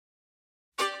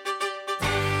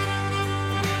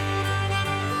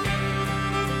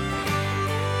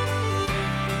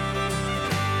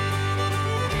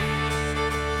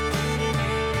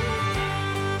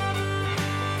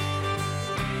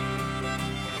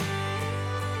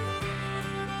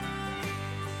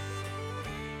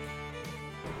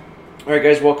All right,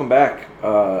 guys, welcome back.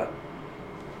 We're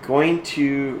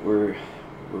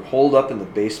holed up in the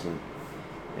basement,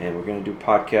 and we're gonna do a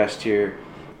podcast here.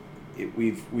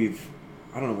 We've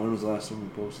I don't know when was the last time we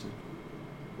posted.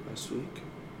 Last week.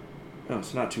 No,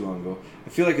 it's not too long ago. I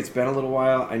feel like it's been a little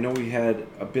while. I know we had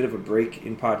a bit of a break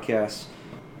in podcasts,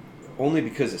 only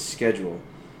because of schedule,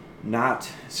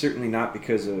 certainly not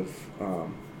because of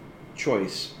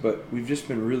choice, but we've just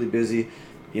been really busy.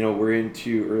 We're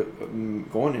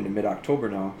going into mid-October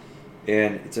now,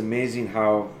 and it's amazing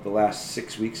how the last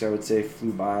 6 weeks, I would say,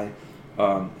 flew by.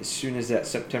 As soon as that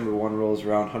September 1 rolls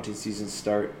around, hunting seasons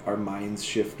start, our minds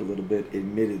shift a little bit,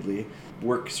 admittedly.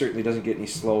 Work certainly doesn't get any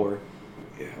slower.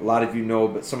 A lot of you know,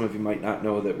 but some of you might not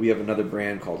know, that we have another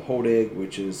brand called Hodag,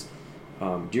 which is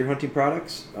deer hunting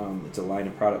products. It's a line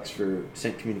of products for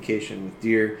scent communication with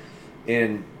deer,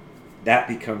 and that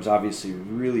becomes obviously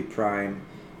really prime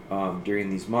during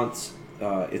these months.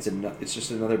 It's just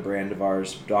another brand of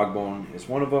ours. Dogbone is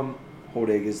one of them.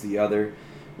 Hodag is the other.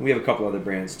 And we have a couple other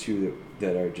brands too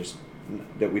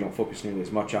that we don't focus nearly as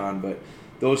much on, but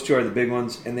those two are the big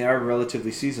ones, and they are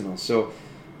relatively seasonal. So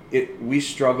we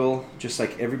struggle just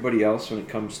like everybody else when it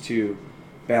comes to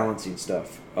balancing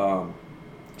stuff.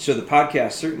 So the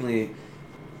podcast certainly,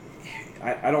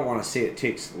 I don't want to say it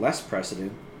takes less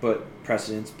precedence, but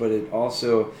it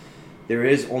also, there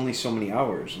is only so many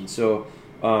hours, and so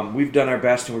we've done our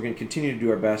best, and we're going to continue to do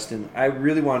our best. And I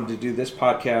really wanted to do this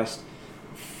podcast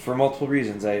for multiple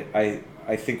reasons. I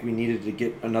think we needed to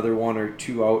get another one or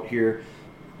two out here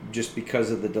just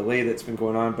because of the delay that's been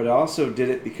going on, but I also did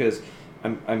it because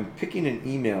I'm picking an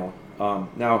email.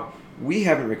 Now, we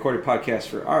haven't recorded podcasts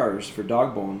for ours, for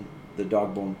Dogbone, the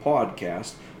Dogbone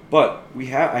podcast, but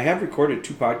I have recorded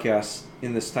 2 podcasts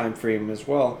in this time frame as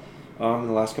well in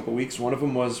the last couple of weeks. One of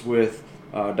them was with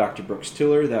Dr. Brooks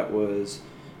Tiller. That was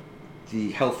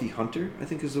The Healthy Hunter, I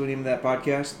think is the name of that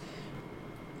podcast.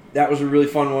 That was a really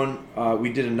fun one.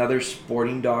 We did another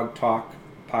Sporting Dog Talk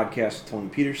podcast with Tony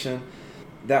Peterson.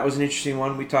 That was an interesting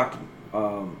one. We talked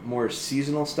more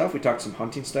seasonal stuff. We talked some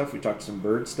hunting stuff. We talked some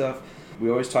bird stuff. We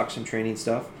always talk some training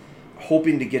stuff.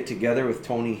 Hoping to get together with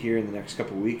Tony here in the next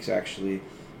couple of weeks, actually,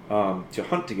 to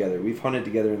hunt together. We've hunted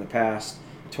together in the past.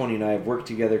 Tony and I have worked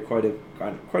together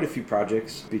on quite a few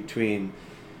projects, between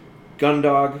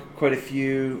Gundog, quite a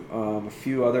few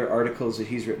other articles that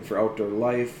he's written for Outdoor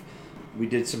Life. We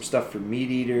did some stuff for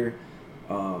Meat Eater.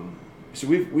 So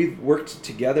we've worked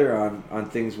together on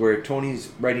things where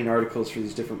Tony's writing articles for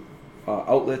these different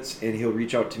outlets, and he'll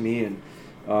reach out to me, and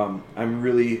I'm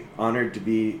really honored to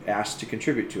be asked to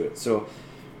contribute to it. So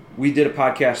we did a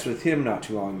podcast with him not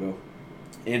too long ago,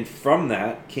 and from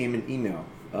that came an email.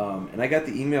 And I got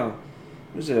the email.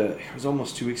 It was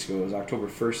almost 2 weeks ago. It was October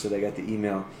 1st that I got the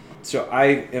email. So I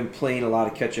am playing a lot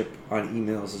of catch up on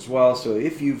emails as well. So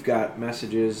if you've got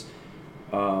messages,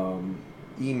 emails,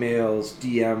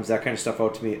 DMs, that kind of stuff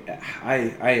out to me,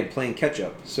 I am playing catch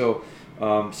up. So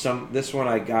this one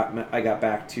I got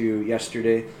back to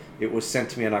yesterday. It was sent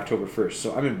to me on October 1st.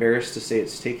 So I'm embarrassed to say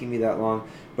it's taking me that long,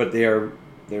 but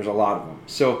there's a lot of them.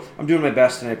 So I'm doing my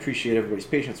best, and I appreciate everybody's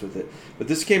patience with it. But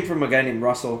this came from a guy named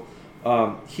Russell.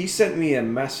 He sent me a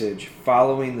message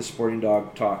following the Sporting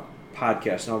Dog Talk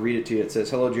podcast, and I'll read it to you. It says,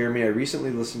 "Hello, Jeremy. I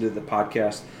recently listened to the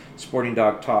podcast Sporting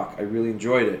Dog Talk. I really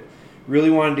enjoyed it. Really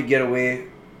want to get away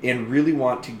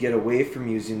from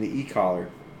using the e-collar.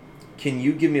 Can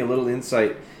you give me a little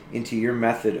insight into your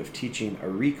method of teaching a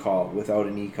recall without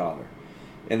an e-collar?"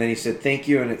 And then he said, "Thank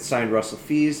you," and it's signed Russell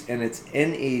Fees, and it's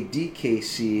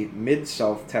NADKC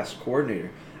Mid-South Test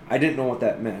Coordinator. I didn't know what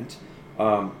that meant.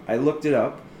 I looked it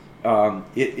up.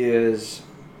 It is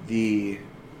the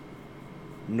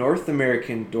North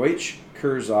American Deutsche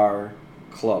Cursar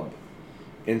Club.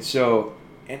 And so,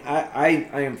 I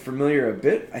am familiar a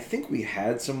bit. I think we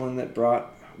had someone that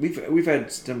we've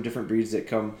had some different breeds that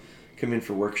come in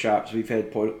for workshops. We've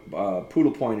had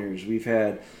poodle pointers. We've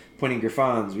had pointing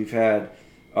Griffons. We've had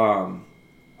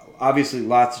obviously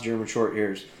lots of German short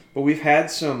hairs, but we've had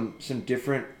some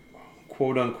different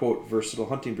quote unquote versatile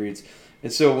hunting breeds.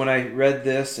 And so when I read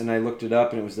this and I looked it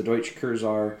up, and it was the Deutsche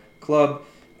Cursar Club,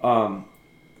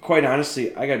 quite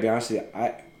honestly, I gotta be honest with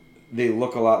you, they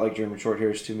look a lot like German short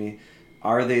hairs to me.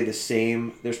 Are they the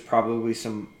same? There's probably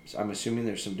I'm assuming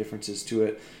there's some differences to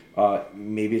it.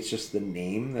 Maybe it's just the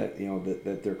name that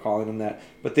they're calling them that,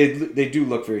 but they do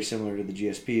look very similar to the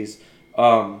GSPs.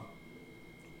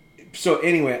 So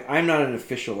anyway, I'm not an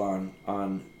official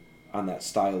on that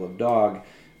style of dog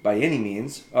by any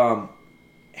means.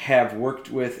 have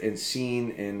worked with and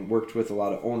seen and worked with a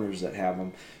lot of owners that have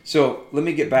them. So let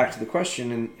me get back to the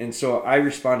question. And so I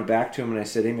responded back to him and I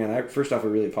said, hey man, first off, I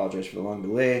really apologize for the long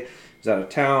delay. I was out of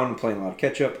town, playing a lot of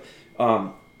catch up.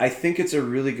 I think it's a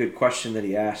really good question that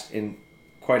he asked, and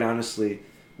quite honestly,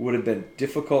 would have been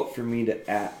difficult for me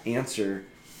to answer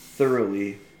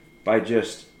thoroughly by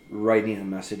just writing a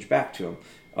message back to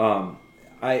him.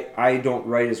 I don't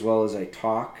write as well as I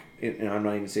talk, and I'm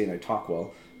not even saying I talk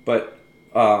well, but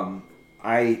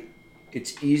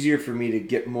it's easier for me to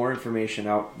get more information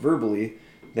out verbally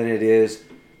than it is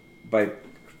by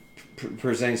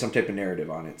presenting some type of narrative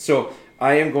on it. So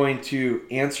I am going to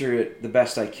answer it the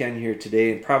best I can here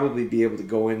today and probably be able to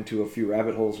go into a few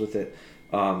rabbit holes with it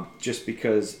just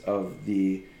because of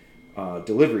the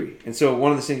delivery. And so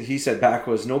one of the things he said back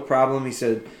was, no problem. He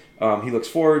said he looks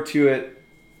forward to it.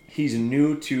 He's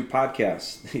new to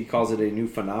podcasts. He calls it a new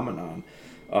phenomenon,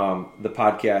 the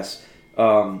podcast.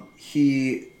 But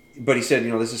he said,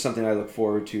 this is something I look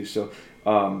forward to. So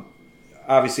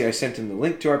obviously I sent him the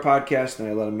link to our podcast and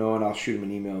I let him know, and I'll shoot him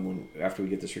an email after we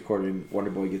get this recorded and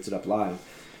Wonderboy gets it up live.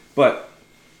 But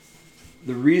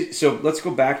so let's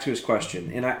go back to his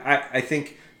question. And I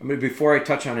think, before I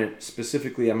touch on it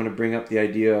specifically, I'm going to bring up the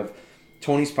idea of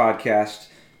Tony's podcast.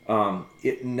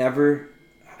 It never,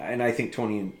 and I think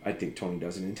Tony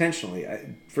does it intentionally.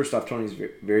 First off, Tony's a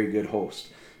very good host.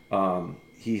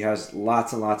 He has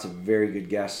lots and lots of very good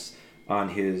guests on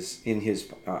his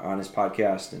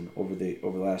podcast and over the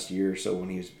last year or so when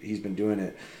he's been doing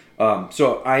it.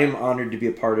 So I am honored to be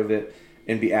a part of it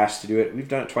and be asked to do it. We've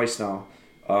done it twice now,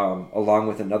 along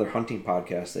with another hunting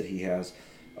podcast that he has.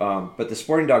 But the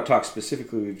Sporting Dog Talk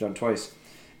specifically, we've done twice,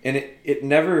 and it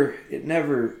never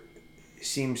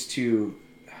seems to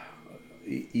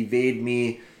evade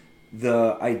me.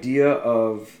 The idea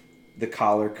of the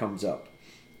collar comes up,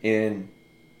 and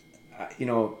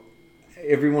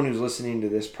everyone who's listening to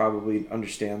this probably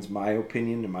understands my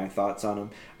opinion and my thoughts on them.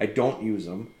 I don't use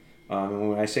them. And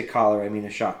when I say collar, I mean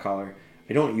a shock collar.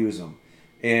 I don't use them.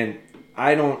 And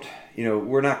I don't,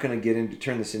 we're not going to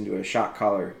turn this into a shock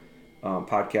collar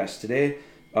podcast today.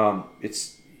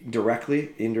 It's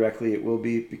indirectly, it will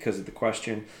be because of the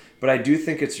question. But I do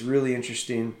think it's really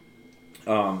interesting.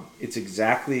 It's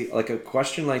exactly, like a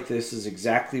question like this is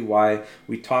exactly why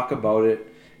we talk about it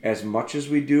as much as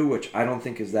we do, which I don't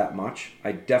think is that much.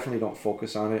 I definitely don't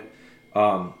focus on it.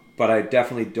 But I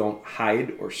definitely don't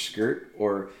hide or skirt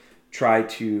or try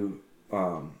to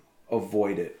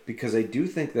avoid it, because I do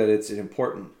think that it's an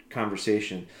important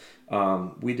conversation.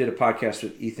 We did a podcast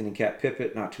with Ethan and Kat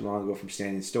Pippett not too long ago from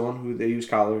Standing Stone, who they use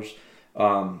collars.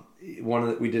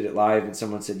 We did it live, and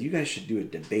someone said, you guys should do a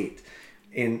debate.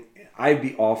 And I'd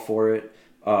be all for it.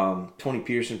 Tony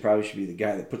Peterson probably should be the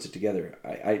guy that puts it together.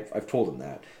 I've told him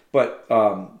that. But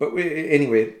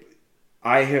anyway,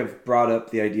 I have brought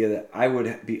up the idea that I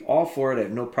would be all for it. I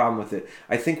have no problem with it.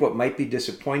 I think what might be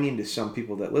disappointing to some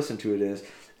people that listen to it is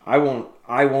I won't,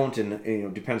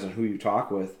 and depends on who you talk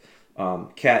with.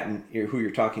 Kat and who you're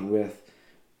talking with,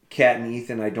 Kat and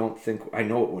Ethan, I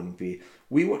know it wouldn't be.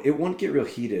 It won't get real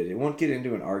heated. It won't get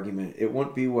into an argument. It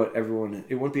won't be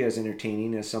it won't be as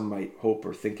entertaining as some might hope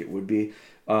or think it would be.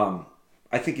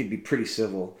 I think it'd be pretty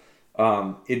civil.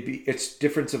 It's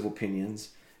difference of opinions,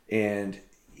 and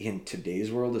in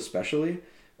today's world especially,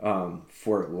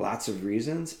 for lots of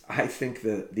reasons, I think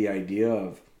that the idea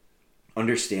of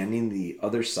understanding the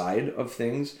other side of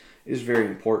things is very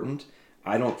important.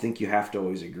 I don't think you have to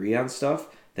always agree on stuff.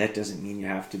 That doesn't mean you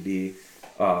have to be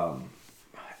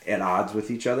at odds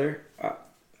with each other.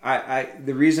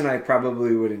 The reason I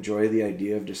probably would enjoy the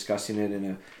idea of discussing it in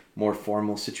a more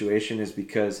formal situation is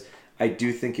because I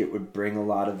do think it would bring a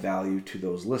lot of value to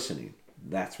those listening.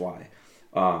 That's why.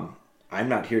 I'm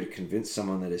not here to convince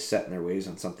someone that is set in their ways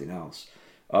on something else.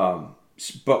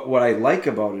 But what I like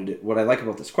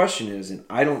about this question is, and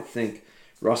I don't think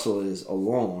Russell is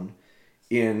alone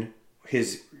in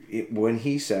when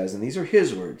he says, and these are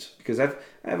his words, because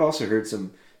I've also heard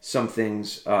some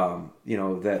things,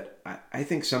 that I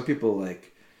think some people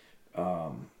like.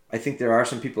 I think there are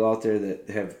some people out there that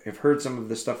have heard some of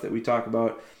the stuff that we talk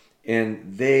about,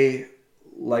 and they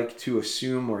like to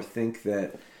assume or think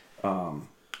that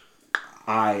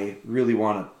I really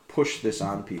want to push this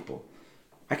on people.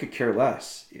 I could care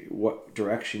less what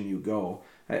direction you go.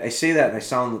 I say that and I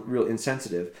sound real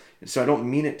insensitive, and so I don't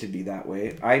mean it to be that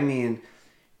way. I mean,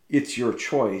 it's your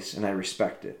choice, and I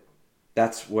respect it.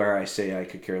 That's where I say I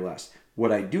could care less.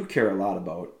 What I do care a lot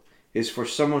about is for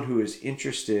someone who is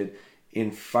interested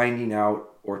in finding out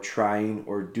or trying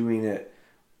or doing it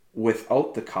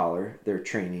without the collar, their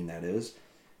training that is,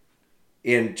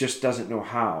 and just doesn't know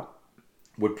how.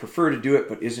 would prefer to do it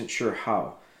but isn't sure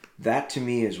how. That to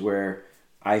me is where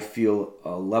I feel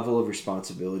a level of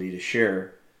responsibility to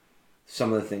share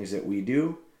some of the things that we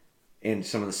do and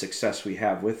some of the success we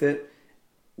have with it,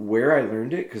 where I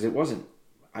learned it, because it wasn't,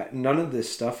 none of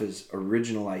this stuff is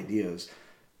original ideas.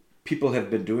 People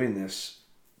have been doing this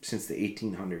since the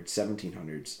 1800s,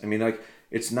 1700s. I mean, like,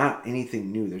 it's not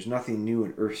anything new. There's nothing new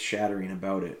and earth-shattering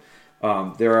about it.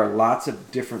 There are lots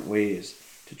of different ways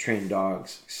to train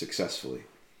dogs successfully.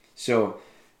 So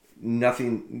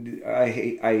nothing,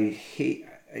 I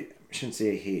shouldn't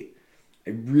say I hate.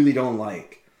 I really don't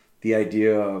like the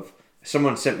idea of,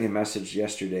 someone sent me a message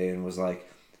yesterday and was like,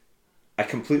 I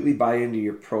completely buy into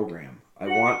your program. I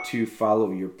want to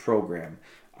follow your program.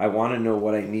 I want to know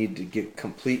what I need to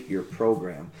complete your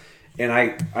program. And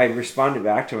I responded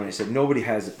back to him and I said, nobody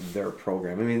has their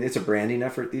program. I mean, it's a branding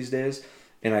effort these days.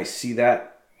 And I see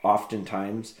that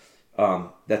oftentimes.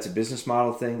 That's a business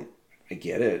model thing. I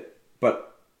get it.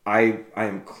 But I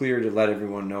am clear to let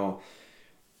everyone know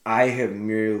I have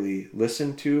merely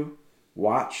listened to,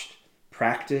 watched,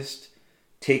 practiced,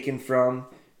 taken from,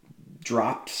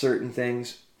 dropped certain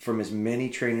things from as many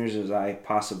trainers as I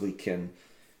possibly can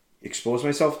expose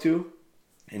myself to,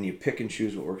 and you pick and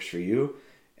choose what works for you,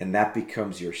 and that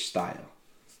becomes your style.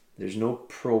 There's no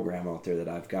program out there that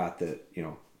I've got that,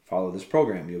 follow this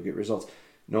program, you'll get results.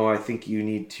 No, I think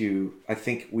I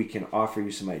think we can offer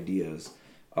you some ideas.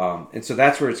 And so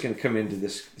that's where it's going to come into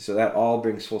this. So that all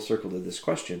brings full circle to this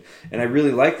question. And I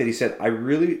really like that he said, I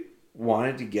really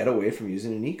wanted to get away from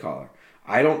using an e-collar.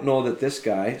 I don't know that this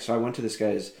guy, so I went to this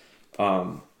guy's,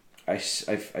 I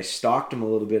stalked him a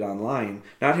little bit online,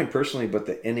 not him personally, but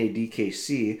the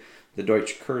NADKC, the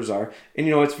Deutsche Kursar. And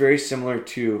it's very similar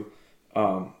to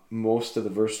most of the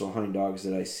versatile hunting dogs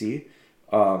that I see.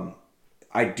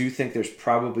 I do think there's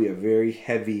probably a very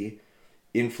heavy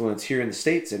influence here in the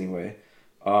States anyway,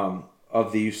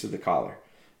 of the use of the collar.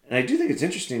 And I do think it's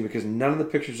interesting because none of the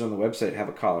pictures on the website have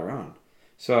a collar on.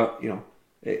 So,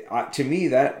 to me,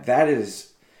 that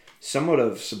is somewhat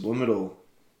of subliminal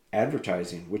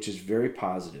advertising, which is very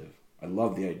positive. I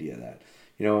love the idea of that.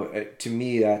 To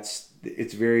me,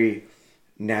 it's very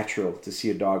natural to see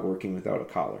a dog working without a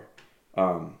collar,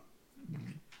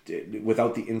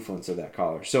 without the influence of that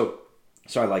collar. So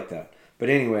I like that. But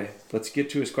anyway, let's get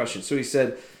to his question. So he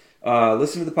said,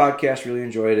 listen to the podcast, really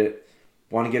enjoyed it.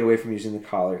 Want to get away from using the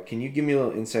collar. Can you give me a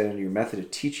little insight on your method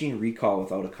of teaching recall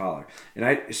without a collar?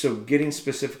 And so getting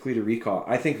specifically to recall,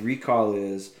 I think recall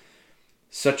is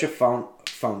such a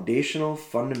foundational,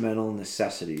 fundamental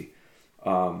necessity.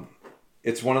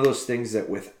 It's one of those things that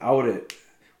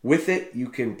with it, you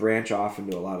can branch off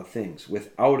into a lot of things.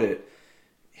 Without it,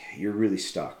 you're really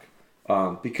stuck.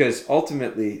 Because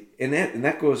ultimately, and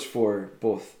that goes for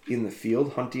both in the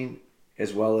field hunting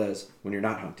as well as when you're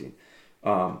not hunting.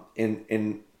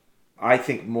 And I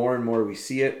think more and more we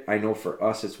see it. I know for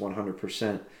us it's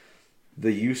 100%.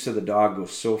 The use of the dog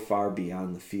goes so far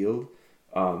beyond the field.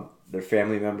 Their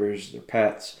family members, their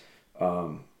pets,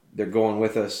 they're going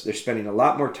with us. They're spending a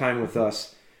lot more time with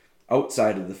us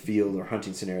outside of the field or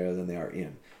hunting scenario than they are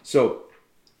in. So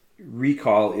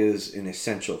recall is an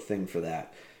essential thing for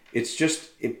that. It's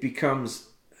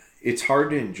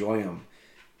hard to enjoy them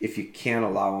if you can't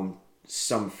allow them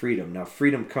some freedom. Now,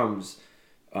 freedom comes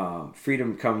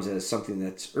as something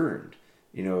that's earned.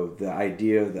 The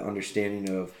idea, the understanding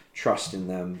of trust in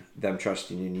them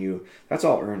trusting in you, that's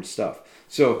all earned stuff.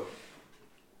 So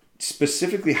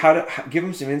specifically, give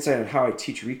them some insight on how I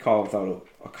teach recall without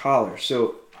a collar.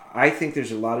 So I think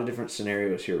there's a lot of different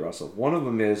scenarios here, Russell. One of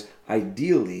them is,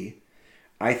 ideally,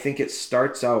 I think it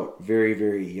starts out very,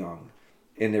 very young,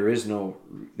 and there's no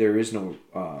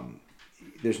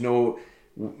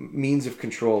means of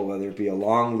control, whether it be a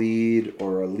long lead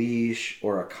or a leash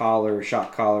or a collar,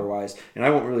 shock collar wise. And I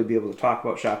won't really be able to talk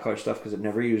about shock collar stuff because I've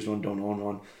never used one, don't own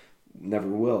one, never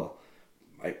will.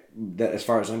 As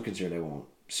far as I'm concerned, I won't.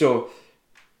 So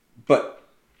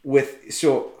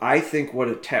I think what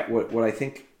I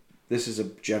think, this is a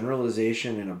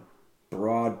generalization and a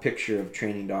broad picture of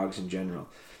training dogs in general.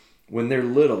 When they're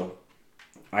little,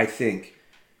 I think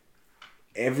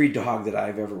every dog that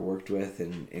I've ever worked with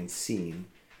and seen,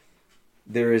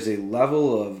 there is a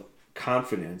level of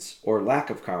confidence or lack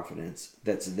of confidence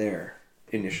that's there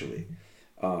initially.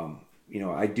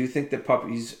 I do think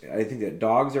that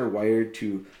dogs are wired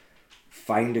to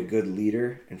find a good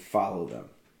leader and follow them.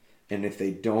 And if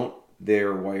they don't,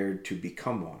 they're wired to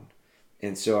become one.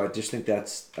 And so I just think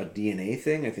that's a DNA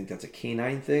thing. I think that's a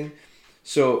canine thing.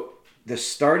 So the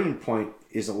starting point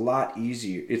is a lot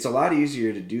easier. It's a lot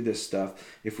easier to do this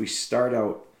stuff if we start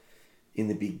out in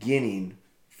the beginning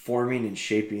forming and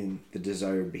shaping the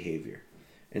desired behavior.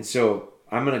 And so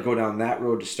I'm going to go down that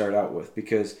road to start out with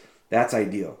because that's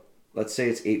ideal. Let's say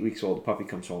it's 8 weeks old, the puppy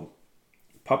comes home.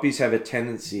 Puppies have a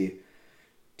tendency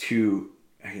to,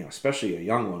 especially a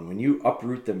young one, when you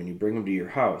uproot them and you bring them to your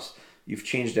house, you've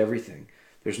changed everything.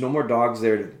 There's no more dogs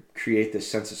there to create this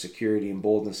sense of security and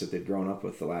boldness that they've grown up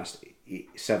with the last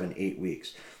 7-8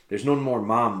 weeks. There's no more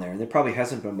mom there, and there probably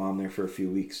hasn't been mom there for a few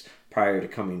weeks prior to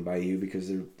coming by you because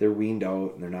they're weaned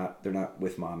out and they're not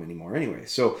with mom anymore anyway.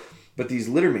 So, but these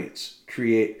litter mates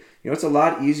create, it's a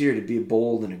lot easier to be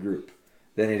bold in a group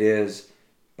than it is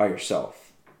by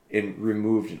yourself and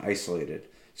removed and isolated.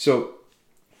 So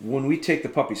when we take the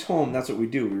puppies home, that's what we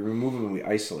do. We remove them and we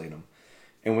isolate them.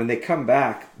 And when they come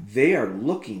back, they are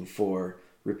looking for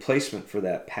replacement for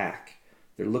that pack.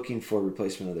 They're looking for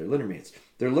replacement of their litter mates.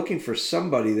 They're looking for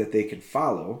somebody that they can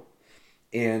follow,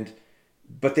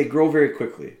 but they grow very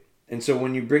quickly. And so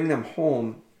when you bring them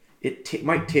home, it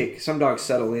might take, some dogs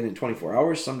settle in 24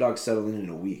 hours, some dogs settle in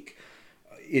a week.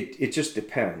 It just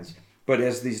depends. But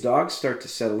as these dogs start to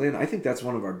settle in, I think that's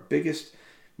one of our biggest,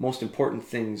 most important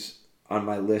things on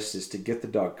my list is to get the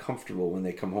dog comfortable when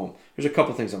they come home. There's a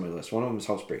couple things on my list. One of them is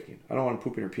housebreaking. I don't want them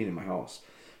pooping or peeing in my house.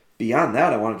 Beyond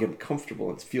that, I want to get them comfortable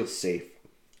and feel safe,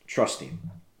 trusting.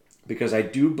 Because I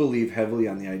do believe heavily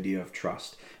on the idea of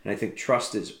trust. And I think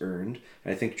trust is earned.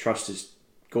 And I think trust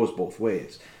goes both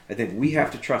ways. I think we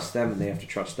have to trust them and they have to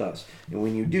trust us. And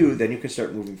when you do, then you can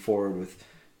start moving forward with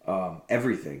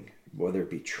everything, whether it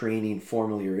be training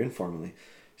formally or informally.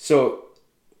 So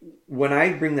when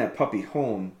I bring that puppy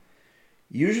home,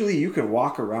 usually you can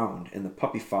walk around and the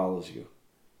puppy follows you.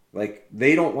 Like,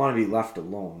 they don't want to be left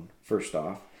alone, first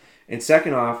off. And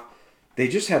second off, they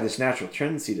just have this natural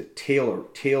tendency to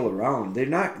tail around. They're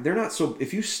not so,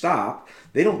 if you stop,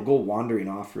 they don't go wandering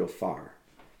off real far.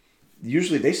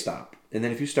 Usually they stop. And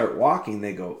then if you start walking,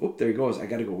 they go, oop, there he goes, I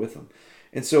got to go with him.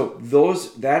 And so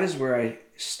that is where I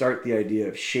start the idea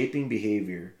of shaping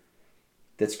behavior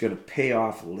that's going to pay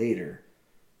off later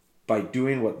by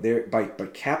doing what by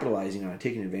capitalizing on and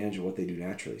taking advantage of what they do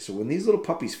naturally. So when these little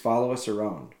puppies follow us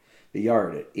around the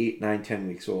yard at 8, 9, 10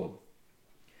 weeks old,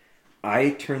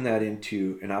 I turn that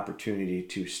into an opportunity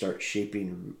to start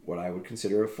shaping what I would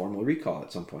consider a formal recall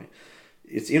at some point.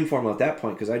 It's informal at that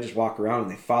point because I just walk around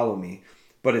and they follow me.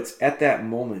 But it's at that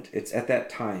moment, it's at that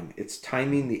time, it's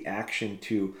timing the action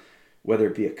to whether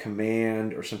it be a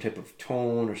command or some type of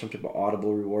tone or some type of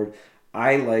audible reward.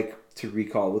 I like to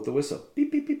recall with the whistle.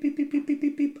 Beep, beep, beep, beep, beep, beep, beep,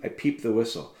 beep, beep. I peep the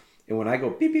whistle. And when I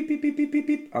go beep, beep, beep, beep, beep, beep,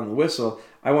 beep on the whistle,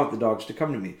 I want the dogs to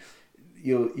come to me.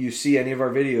 You see any of our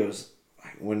videos,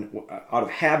 when out of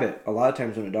habit, a lot of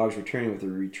times when a dog's returning with a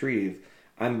retrieve,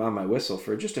 I'm on my whistle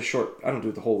for just a short, I don't do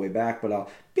it the whole way back, but I'll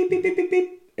beep, beep, beep, beep,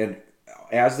 beep. And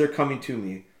as they're coming to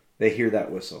me, they hear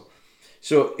that whistle.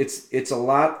 So it's a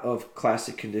lot of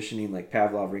classic conditioning like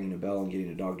Pavlov ringing a bell and getting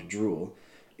a dog to drool.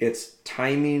 It's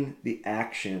timing the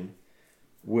action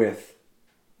with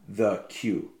the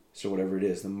cue. So whatever it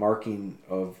is, the marking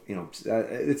of,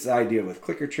 it's the idea with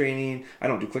clicker training. I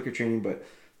don't do clicker training, but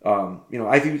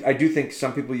I do think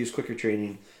some people use clicker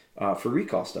training for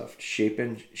recall stuff, to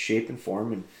shape and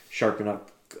form and sharpen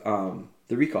up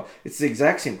the recall. It's the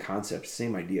exact same concept,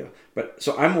 same idea. But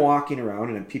so I'm walking around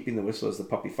and I'm peeping the whistle as the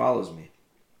puppy follows me,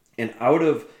 and out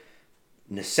of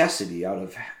necessity,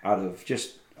 out of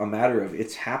just a matter of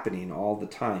it's happening all the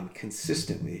time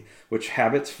consistently, which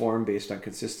habits form based on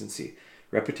consistency.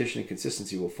 Repetition and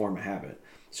consistency will form a habit.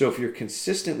 So if you're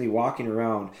consistently walking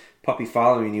around, puppy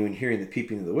following you and hearing the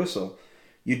peeping of the whistle,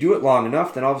 you do it long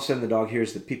enough, then all of a sudden the dog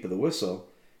hears the peep of the whistle,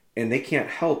 and they can't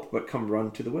help but come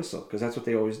run to the whistle, because that's what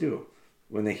they always do.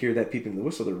 When they hear that peeping of the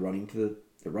whistle, they're running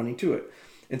to it.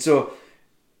 And so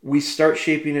we start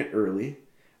shaping it early.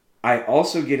 I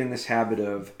also get in this habit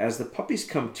of, as the puppies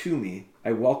come to me,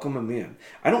 I welcome them in.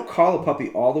 I don't call a puppy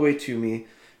all the way to me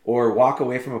or walk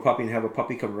away from a puppy and have a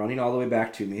puppy come running all the way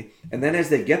back to me. And then as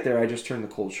they get there, I just turn the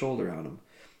cold shoulder on them.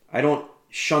 I don't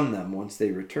shun them once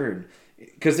they return,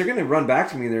 because they're going to run back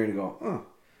to me and they're going to go, oh,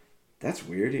 that's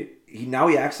weird. Now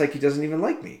he acts like he doesn't even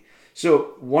like me.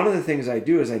 So one of the things I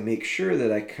do is I make sure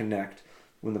that I connect.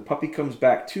 When the puppy comes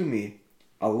back to me,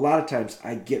 a lot of times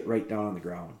I get right down on the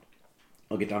ground.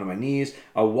 I'll get down on my knees.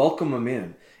 I'll welcome them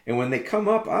in. And when they come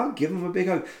up, I'll give them a big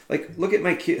hug. Like, look at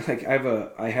my kid. Like,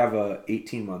 I have a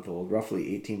 18-month-old,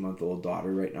 roughly 18-month-old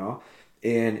daughter right now.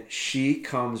 And she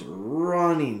comes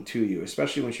running to you,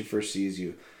 especially when she first sees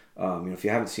you. If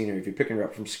you haven't seen her, if you're picking her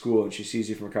up from school and she sees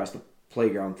you from across the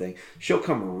playground thing, she'll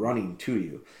come running to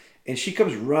you. And she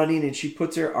comes running and she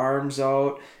puts her arms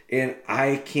out, and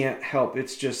I can't help.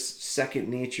 It's just second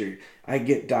nature. I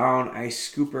get down, I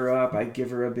scoop her up, I give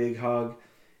her a big hug.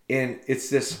 And it's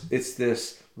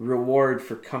this reward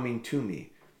for coming to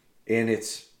me. And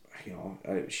it's,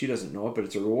 she doesn't know it, but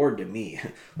it's a reward to me.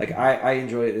 Like I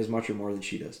enjoy it as much or more than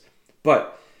she does.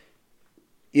 But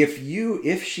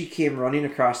if she came running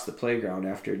across the playground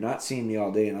after not seeing me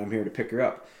all day and I'm here to pick her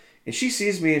up, and she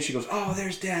sees me and she goes, "Oh,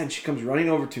 there's Dad." And she comes running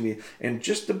over to me, and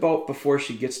just about before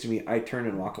she gets to me, I turn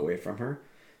and walk away from her,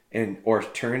 or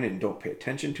turn and don't pay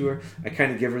attention to her. I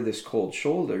kind of give her this cold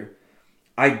shoulder.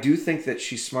 I do think that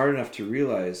she's smart enough to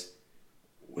realize,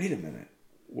 wait a minute,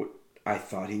 what I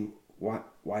thought he why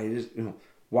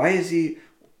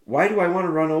do I want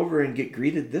to run over and get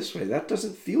greeted this way? That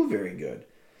doesn't feel very good.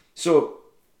 So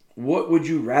what would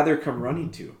you rather come running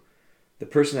to? The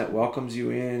person that welcomes you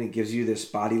in and gives you this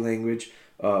body language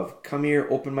of come here,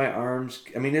 open my arms.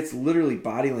 I mean, it's literally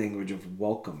body language of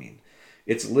welcoming.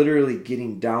 It's literally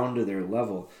getting down to their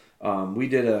level. We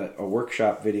did a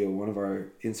workshop video, one of our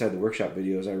Inside the Workshop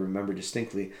videos, I remember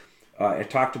distinctly. I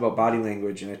talked about body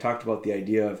language, and I talked about the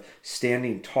idea of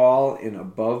standing tall and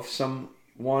above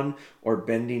someone or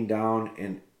bending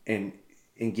down and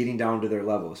getting down to their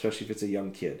level, especially if it's a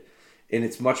young kid. And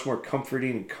it's much more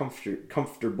comforting and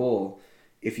comfortable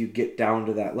if you get down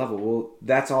to that level. Well,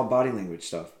 that's all body language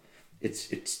stuff.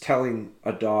 It's telling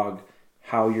a dog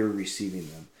how you're receiving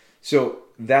them. So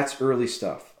that's early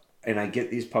stuff. And I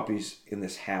get these puppies in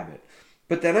this habit.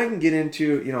 But then I can get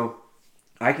into,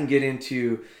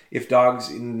 if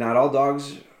dogs, not all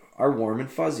dogs are warm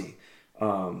and fuzzy.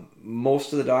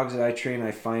 Most of the dogs that I train,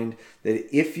 I find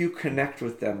that if you connect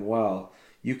with them well,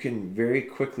 you can very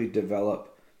quickly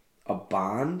develop a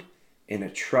bond and a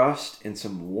trust and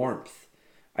some warmth.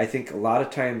 I think a lot of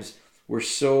times we're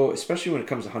so, especially when it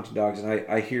comes to hunting dogs, and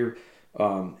I hear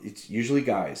it's usually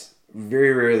guys.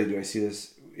 Very rarely do I see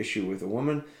this issue with a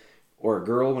woman or a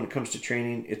girl when it comes to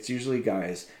training. It's usually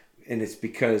guys, and it's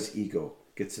because ego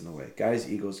gets in the way.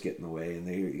 Guys' egos get in the way, and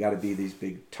they got to be these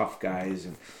big tough guys,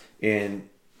 and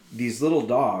these little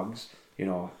dogs,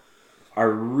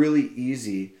 are really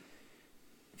easy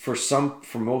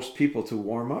for most people to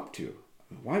warm up to.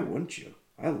 Why wouldn't you?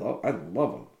 I love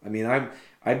them. I mean,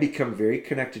 I become very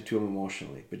connected to them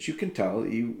emotionally. But you can tell,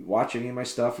 you watch any of my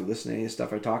stuff, you listen to any of the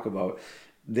stuff I talk about,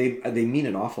 they mean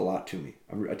an awful lot to me.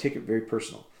 I take it very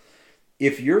personal.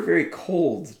 If you're very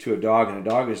cold to a dog, and a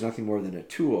dog is nothing more than a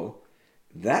tool,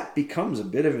 that becomes a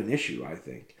bit of an issue, I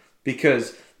think,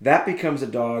 because that becomes a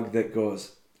dog that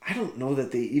goes, I don't know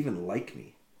that they even like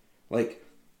me,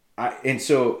 and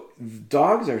so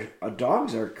dogs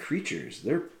are creatures.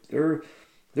 They're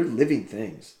living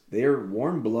things. They're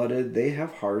warm-blooded. They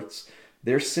have hearts.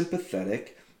 They're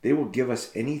sympathetic. They will give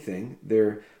us anything.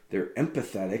 They're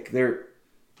empathetic.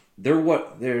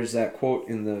 There's that quote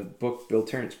in the book, Bill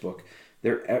Tarrant's book.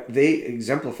 They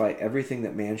exemplify everything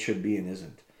that man should be and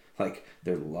isn't. Like,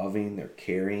 they're loving, they're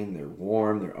caring, they're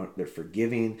warm, they're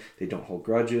forgiving, they don't hold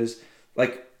grudges.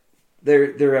 Like,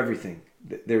 they're everything.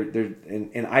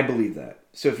 And I believe that.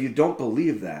 So if you don't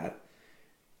believe that,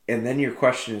 and then your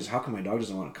question is, how come my dog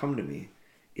doesn't want to come to me?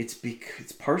 It's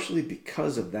partially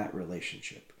because of that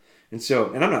relationship. And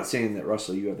I'm not saying that,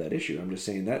 Russell, you have that issue. I'm just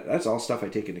saying that's all stuff I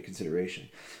take into consideration.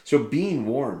 So being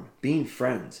warm, being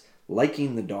friends,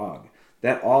 liking the dog,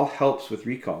 that all helps with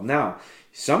recall. Now,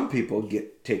 some people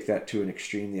take that to an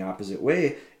extreme the opposite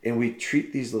way, and we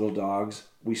treat these little dogs,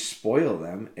 we spoil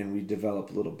them, and we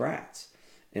develop little brats.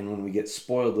 And when we get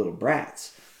spoiled little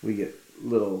brats, we get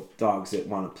little dogs that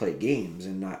want to play games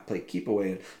and not play keep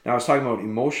away. Now, I was talking about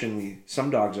emotionally, some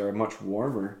dogs are much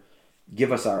warmer,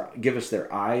 give us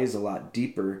their eyes a lot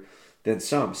deeper than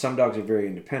some. Some dogs are very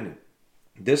independent.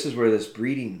 This is where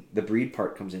the breed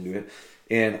part comes into it.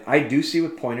 And I do see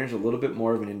with pointers a little bit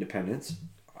more of an independence.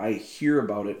 I hear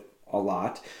about it a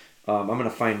lot. I'm going to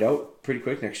find out pretty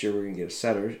quick. Next year we're going to get a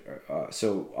setter.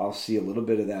 So I'll see a little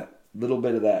bit of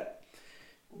that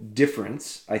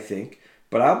difference, I think.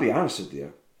 But I'll be honest with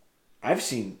you. I've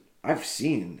seen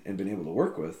and been able to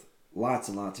work with lots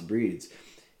and lots of breeds.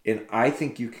 And I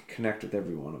think you can connect with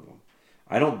every one of them.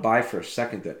 I don't buy for a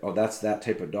second that, that's that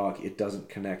type of dog. It doesn't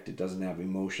connect. It doesn't have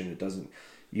emotion.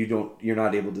 You're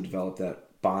not able to develop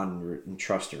that bond and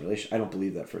trust and relation. I don't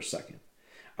believe that for a second.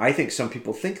 I think some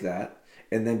people think that,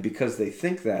 and then because they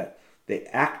think that, they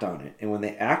act on it. And when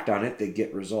they act on it, they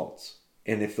get results.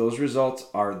 And if those results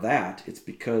are that, it's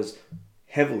because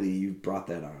heavily you've brought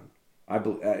that on. I'm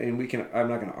not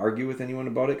going to argue with anyone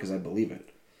about it because I believe it.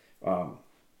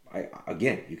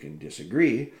 You can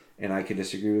disagree, and I can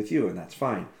disagree with you, and that's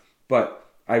fine. But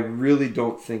I really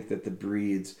don't think that the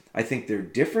breeds, I think they're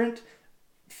different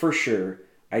for sure.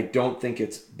 I don't think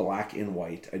it's black and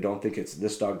white. I don't think it's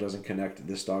this dog doesn't connect,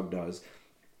 this dog does.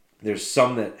 There's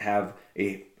some that have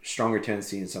a stronger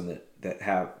tendency and some that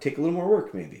that take a little more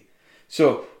work maybe.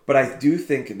 So, but I do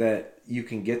think that you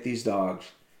can get these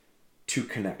dogs to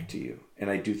connect to you. And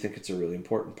I do think it's a really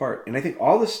important part. And I think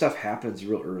all this stuff happens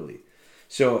real early.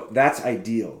 So that's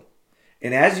ideal.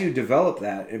 And as you develop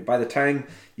that, and by the time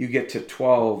you get to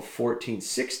 12, 14,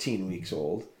 16 weeks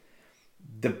old,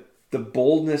 the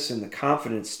boldness and the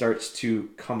confidence starts to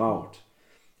come out.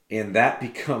 And that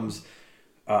becomes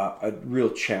a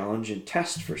real challenge and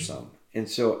test for some. And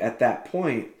so at that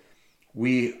point,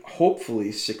 we hopefully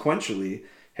sequentially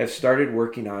have started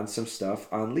working on some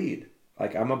stuff on lead.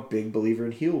 Like, I'm a big believer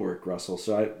in heel work, Russell.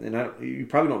 So you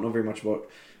probably don't know very much about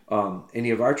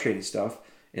any of our training stuff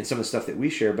and some of the stuff that we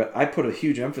share, but I put a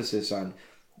huge emphasis on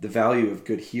the value of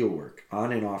good heel work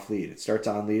on and off lead. It starts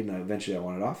on lead, and eventually I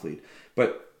want it off lead.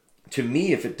 But to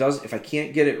me, if I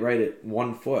can't get it right at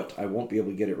 1 foot, I won't be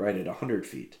able to get it right at 100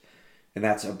 feet. And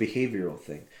that's a behavioral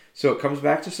thing. So it comes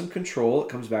back to some control. It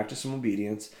comes back to some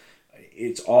obedience.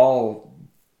 It's all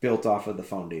built off of the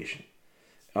foundation.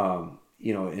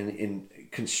 In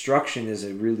construction is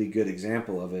a really good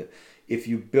example of it. If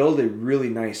you build a really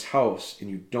nice house and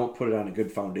you don't put it on a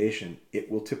good foundation,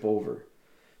 it will tip over.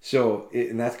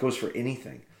 And that goes for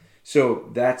anything. So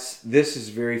this is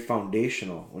very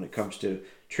foundational when it comes to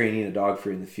training a dog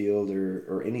for in the field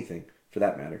or anything for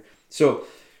that matter. So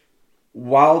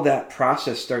while that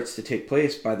process starts to take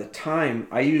place, by the time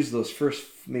I use those first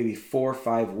maybe 4 or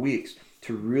 5 weeks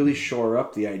to really shore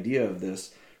up the idea of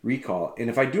this recall. And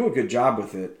if I do a good job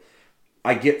with it,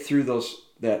 I get through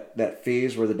that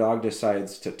phase where the dog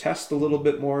decides to test a little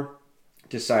bit more,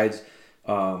 decides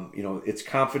its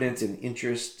confidence and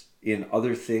interest in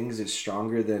other things is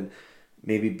stronger than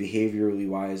maybe behaviorally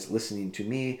wise listening to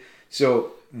me.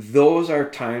 So those are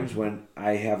times when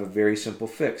I have a very simple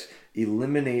fix.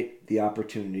 Eliminate the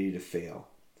opportunity to fail.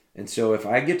 And so if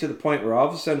I get to the point where all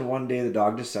of a sudden one day the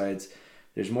dog decides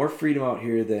there's more freedom out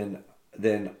here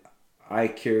than I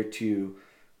care to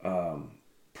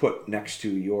put next to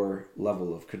your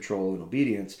level of control and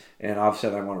obedience, and all of a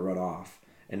sudden I want to run off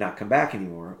and not come back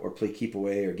anymore or play keep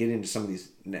away or get into some of these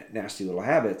nasty little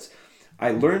habits,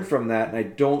 I learn from that and I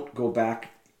don't go back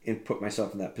and put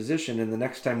myself in that position. And the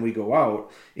next time we go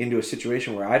out into a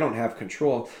situation where I don't have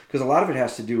control, because a lot of it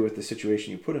has to do with the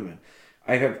situation you put them in.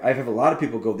 I have a lot of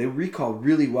people they recall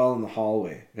really well in the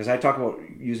hallway, because I talk about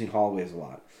using hallways a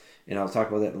lot, and I'll talk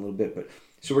about that in a little bit. But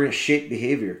so we're going to shape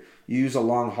behavior. You use a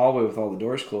long hallway with all the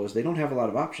doors closed. They don't have a lot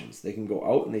of options. They can go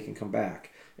out and they can come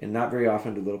back, and not very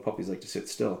often do little puppies like to sit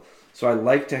still. So I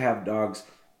like to have dogs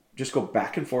just go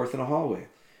back and forth in a hallway.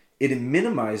 It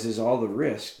minimizes all the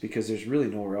risk because there's really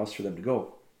nowhere else for them to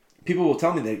go. People will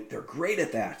tell me they're great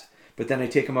at that, but then I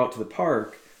take them out to the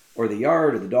park or the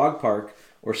yard or the dog park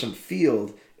or some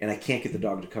field and I can't get the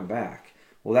dog to come back.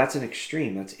 Well, that's an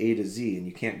extreme. That's A to Z, and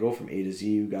you can't go from A to Z.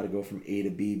 You got to go from A to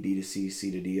B, B to C,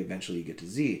 C to D. Eventually you get to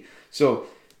Z. So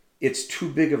it's too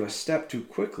big of a step too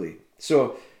quickly.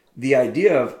 So the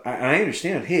idea of, I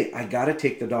understand, hey, I got to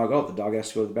take the dog out. The dog has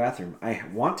to go to the bathroom. I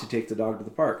want to take the dog to the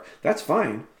park. That's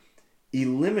fine.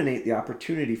 Eliminate the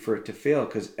opportunity for it to fail,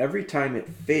 because every time it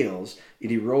fails, it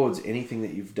erodes anything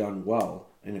that you've done well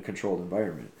in a controlled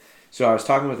environment. So I was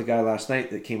talking with a guy last night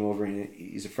that came over, and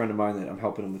he's a friend of mine that I'm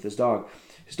helping him with his dog.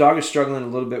 His dog is struggling a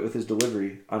little bit with his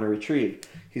delivery on a retrieve.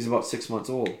 He's about 6 months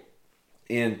old.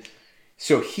 And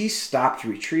so he stopped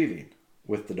retrieving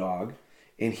with the dog,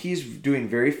 and he's doing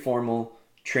very formal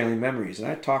trailing memories. And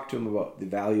I talked to him about the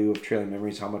value of trailing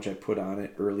memories, how much I put on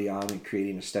it early on in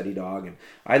creating a steady dog. And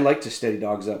I like to steady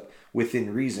dogs up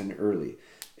within reason early.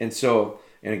 And so,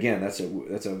 and again, that's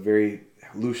a very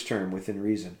loose term, within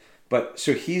reason. But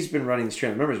so he's been running these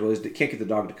trailing memories. Well, he can't get the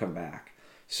dog to come back.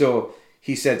 So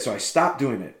he said, so I stopped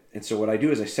doing it. And so what I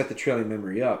do is I set the trailing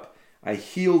memory up. I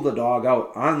heel the dog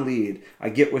out on lead. I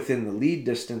get within the lead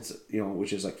distance,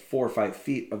 which is like 4 or 5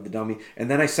 feet of the dummy.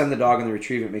 And then I send the dog on the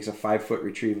retrieve. It makes a 5-foot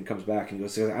retrieve and comes back and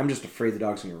goes, I'm just afraid the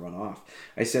dog's going to run off.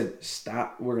 I said,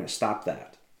 stop. We're going to stop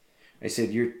that. I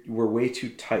said, we're way too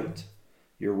tight.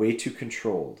 You're way too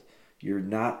controlled. You're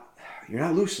not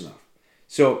loose enough.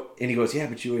 So, and he goes, yeah,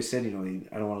 but you always said, I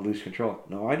don't want to lose control.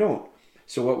 No, I don't.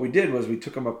 So what we did was we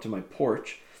took him up to my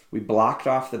porch. We blocked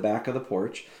off the back of the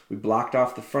porch. We blocked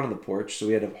off the front of the porch. So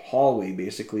we had a hallway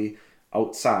basically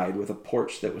outside with a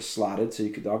porch that was slotted so the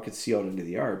dog could see out into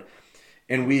the yard.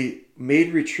 And we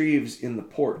made retrieves in the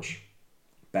porch,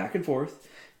 back and forth.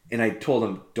 And I told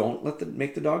him, don't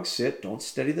make the dog sit. Don't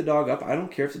steady the dog up. I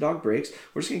don't care if the dog breaks.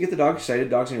 We're just going to get the dog excited. The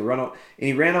dog's going to run out. And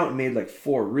he ran out and made like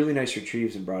 4 really nice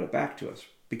retrieves and brought it back to us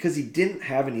because he didn't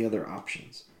have any other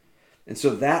options. And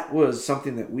so that was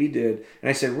something that we did. And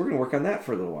I said, we're going to work on that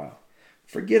for a little while.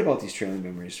 forget about these trailing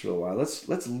memories for a while.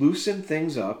 Let's loosen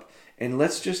things up and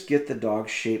let's just get the dog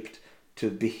shaped to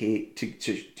behave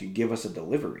to give us a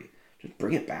delivery. Just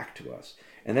bring it back to us.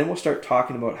 And then we'll start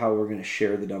talking about how we're going to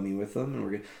share the dummy with them.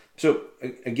 And so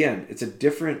again, it's a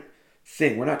different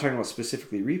thing. We're not talking about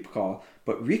specifically recall,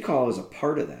 but recall is a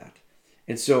part of that.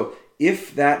 And so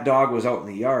if that dog was out in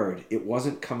the yard, it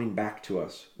wasn't coming back to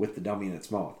us with the dummy in its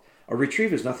mouth. A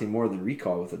retrieve is nothing more than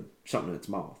recall with something in its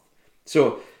mouth.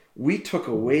 So we took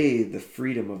away the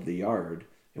freedom of the yard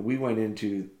and we went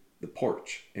into the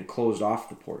porch and closed off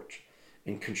the porch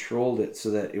and controlled it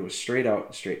so that it was straight out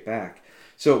and straight back.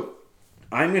 So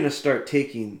I'm going to start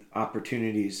taking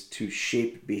opportunities to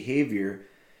shape behavior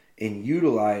and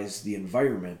utilize the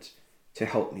environment to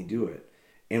help me do it.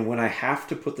 And when I have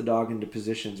to put the dog into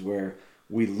positions where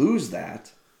we lose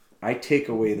that, I take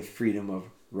away the freedom of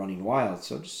running wild.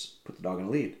 So just put the dog in a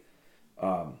lead.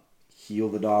 Heel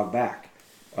the dog back.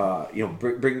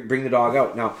 Bring the dog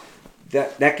out. Now,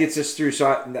 that gets us through.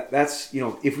 So that's,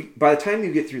 if we, by the time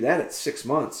you get through that at 6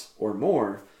 months or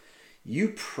more,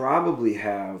 you probably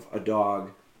have a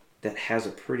dog that has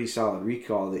a pretty solid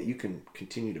recall that you can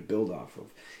continue to build off of.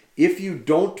 If you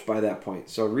don't by that point,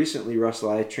 so recently, Russell,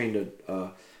 I trained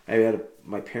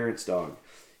my parents' dog,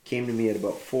 came to me at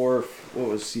about 5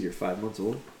 months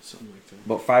old? Something like that.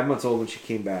 About 5 months old when she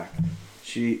came back.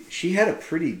 She had a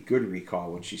pretty good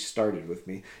recall when she started with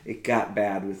me. It got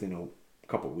bad within a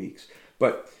couple weeks,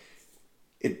 but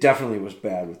it definitely was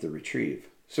bad with the retrieve.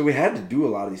 So we had to do a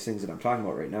lot of these things that I'm talking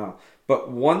about right now.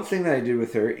 But one thing that I did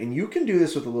with her, and you can do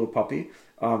this with a little puppy,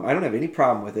 I don't have any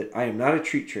problem with it. I am not a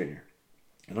treat trainer.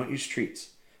 I don't use treats.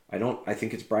 I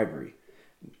think it's bribery.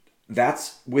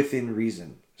 That's within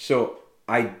reason. So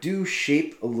I do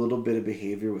shape a little bit of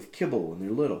behavior with kibble when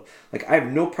they're little. Like I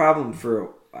have no problem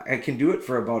I can do it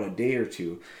for about a day or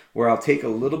two where I'll take a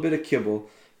little bit of kibble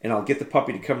and I'll get the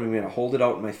puppy to come to me and I'll hold it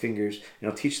out in my fingers and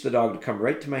I'll teach the dog to come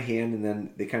right to my hand and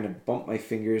then they kind of bump my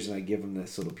fingers and I give them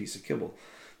this little piece of kibble.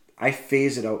 I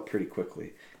phase it out pretty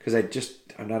quickly because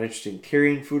I'm not interested in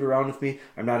carrying food around with me.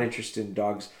 I'm not interested in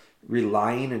dogs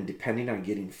relying and depending on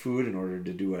getting food in order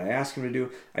to do what I ask them to do.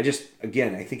 I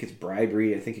think it's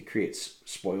bribery. I think it creates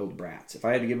spoiled brats. If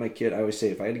I had to give my kid, I always say,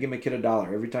 if I had to give my kid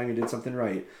 $1 every time he did something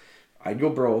right, I'd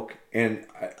go broke and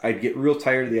I'd get real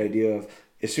tired of the idea of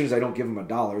as soon as I don't give them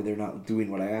 $1, they're not doing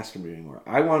what I ask them to do anymore.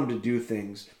 I want them to do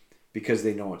things because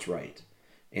they know it's right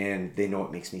and they know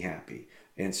it makes me happy.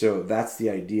 And so that's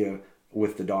the idea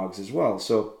with the dogs as well.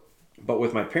 So, but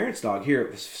with my parents' dog here,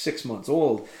 it was 6 months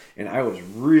old and I was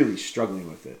really struggling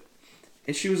with it.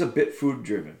 And she was a bit food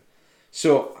driven.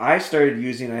 So I started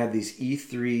I have these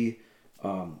E3,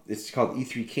 it's called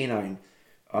E3 canine,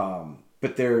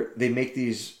 but they make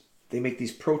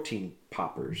these protein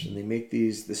poppers and they make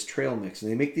this trail mix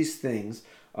and they make these things.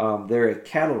 They're a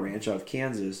cattle ranch out of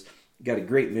Kansas. Got a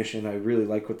great mission. I really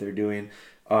like what they're doing.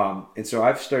 And so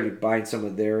I've started buying some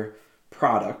of their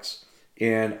products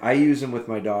and I use them with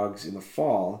my dogs in the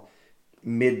fall,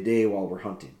 midday while we're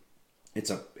hunting.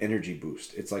 It's an energy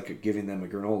boost. It's like giving them a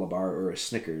granola bar or a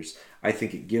Snickers. I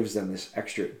think it gives them this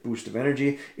extra boost of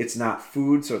energy. It's not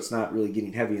food, so it's not really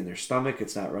getting heavy in their stomach.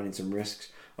 It's not running some risks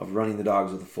of running the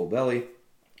dogs with a full belly.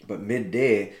 But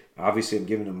midday, obviously I'm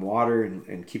giving them water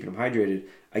and keeping them hydrated.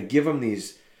 I give them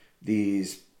these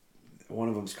one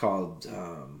of them's called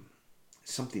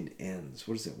something ends.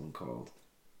 What is that one called?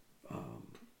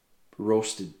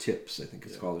 Roasted tips, I think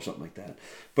it's called, or something like that.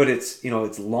 But it's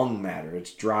it's lung matter.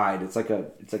 It's dried. It's like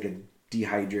a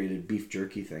dehydrated beef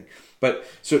jerky thing. But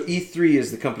so E3 is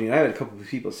the company, and I had a couple of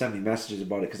people send me messages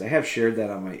about it because I have shared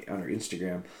that on our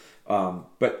Instagram.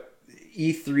 But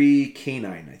E3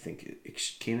 canine, I think.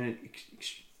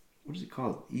 What is it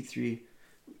called? E3.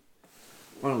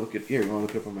 I want to look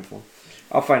it up on my phone?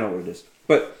 I'll find out what it is.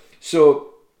 But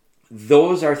so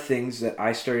those are things that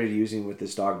I started using with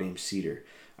this dog named Cedar.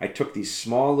 I took these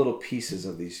small little pieces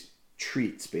of these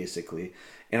treats, basically,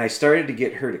 and I started to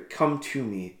get her to come to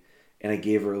me, and I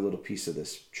gave her a little piece of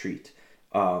this treat.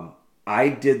 I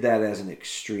did that as an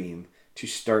extreme to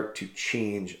start to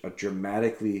change a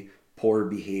dramatically poor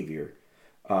behavior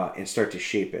and start to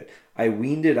shape it. I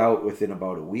weaned it out within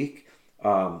about a week.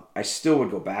 I still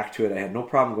would go back to it. I had no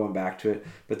problem going back to it.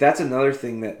 But that's another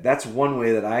thing that's one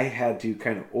way that I had to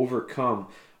kind of overcome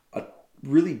a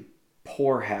really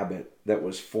poor habit that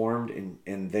was formed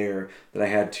in there that I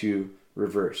had to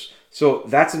reverse. So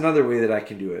that's another way that I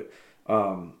can do it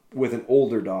with an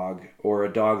older dog or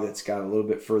a dog that's got a little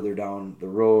bit further down the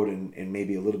road and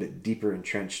maybe a little bit deeper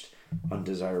entrenched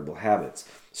undesirable habits.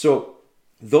 So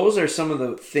those are some of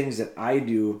the things that I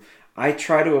do. I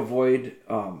try to avoid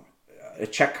a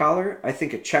check collar. I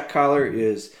think a check collar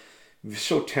is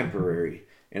so temporary.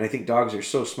 And I think dogs are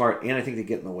so smart, and I think they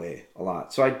get in the way a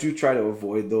lot. So I do try to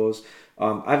avoid those.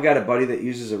 I've got a buddy that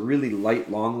uses a really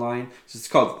light long line. So it's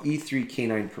called E3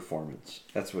 Canine Performance.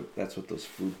 That's what those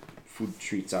food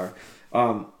treats are.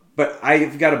 But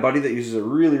I've got a buddy that uses a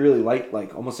really, really light,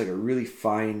 like almost like a really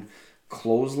fine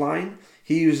clothesline.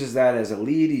 He uses that as a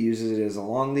lead. He uses it as a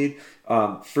long lead.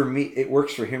 For me, it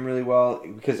works for him really well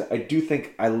because I do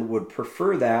think I would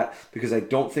prefer that because I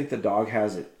don't think the dog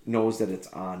knows that it's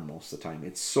on most of the time.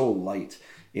 It's so light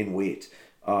in weight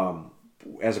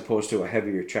as opposed to a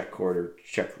heavier check cord or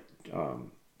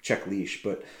check leash.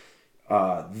 But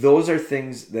those are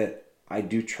things that I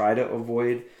do try to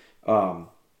avoid.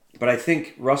 But I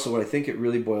think, Russell, what I think it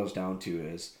really boils down to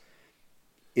is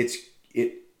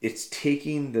it's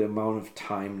taking the amount of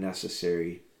time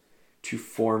necessary to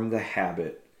form the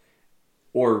habit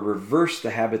or reverse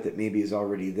the habit that maybe is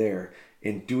already there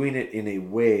and doing it in a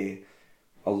way,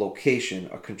 a location,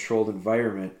 a controlled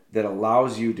environment that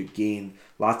allows you to gain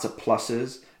lots of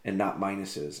pluses and not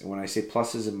minuses. And when I say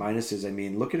pluses and minuses, I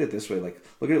mean, look at it this way. Like,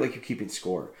 look at it like you're keeping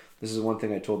score. This is one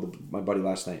thing I told my buddy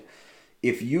last night.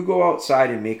 If you go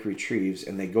outside and make retrieves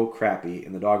and they go crappy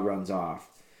and the dog runs off,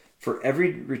 for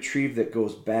every retrieve that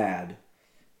goes bad,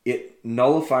 it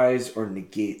nullifies or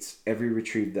negates every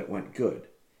retrieve that went good,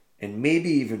 and maybe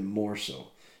even more so.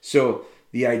 So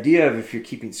the idea of if you're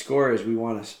keeping score is we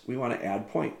want to add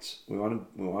points. We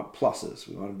want pluses.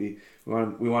 We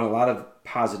want a lot of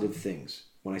positive things.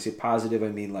 When I say positive, I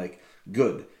mean like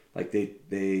good, like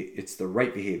it's the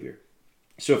right behavior.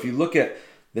 So if you look at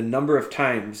the number of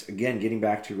times, again, getting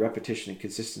back to repetition and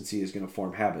consistency is going to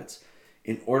form habits.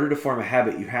 In order to form a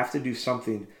habit, you have to do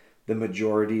something the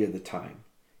majority of the time.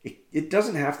 It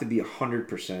doesn't have to be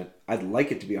 100%. I'd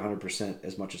like it to be 100%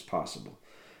 as much as possible.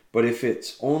 But if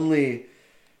it's only,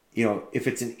 if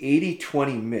it's an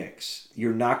 80-20 mix,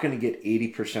 you're not going to get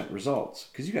 80% results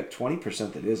because you got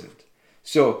 20% that isn't.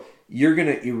 So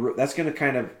that's going to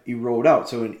kind of erode out.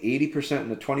 So an 80%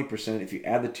 and a 20%, if you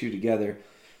add the two together,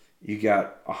 you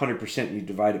got 100% and you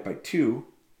divide it by 2,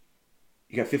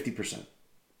 you got 50%,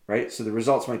 right? So the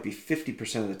results might be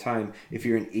 50% of the time if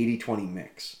you're an 80-20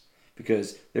 mix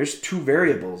because there's two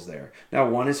variables there. Now,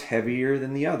 one is heavier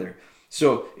than the other.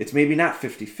 So it's maybe not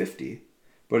 50-50,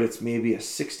 but it's maybe a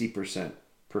 60%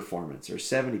 performance or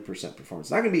 70% performance.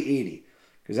 It's not going to be 80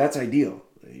 because that's ideal.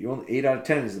 You only 8 out of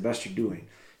 10 is the best you're doing.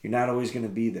 You're not always going to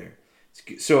be there.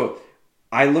 So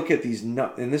I look at these,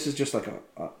 and this is just like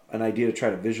an idea to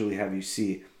try to visually have you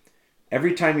see.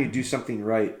 Every time you do something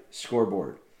right,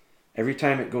 scoreboard. Every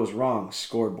time it goes wrong,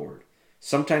 scoreboard.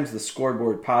 Sometimes the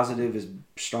scoreboard positive is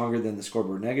stronger than the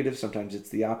scoreboard negative. Sometimes it's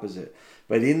the opposite.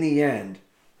 But in the end,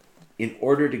 in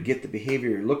order to get the behavior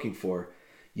you're looking for,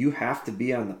 you have to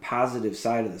be on the positive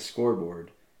side of the scoreboard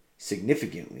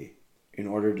significantly in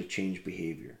order to change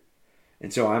behavior.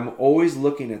 And so I'm always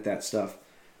looking at that stuff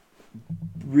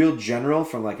real general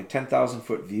from like a 10,000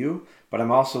 foot view, but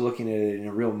I'm also looking at it in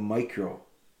a real micro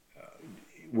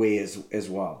way as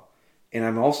well. And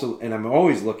I'm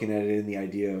always looking at it in the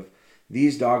idea of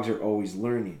these dogs are always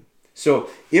learning. So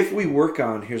if we work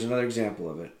on, here's another example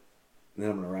of it, and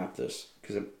then I'm going to wrap this.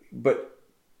 But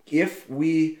if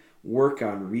we work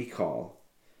on recall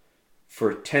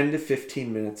for 10 to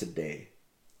 15 minutes a day,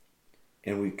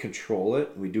 and we control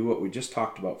it, we do what we just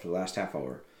talked about for the last half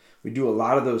hour, we do a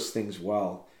lot of those things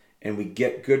well, and we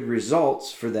get good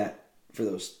results for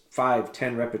those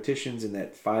 5-10 repetitions in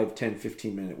that 5-10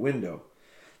 15-minute window.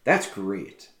 That's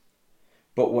great.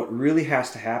 But what really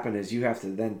has to happen is you have to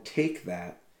then take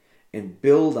that and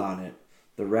build on it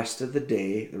the rest of the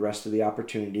day, the rest of the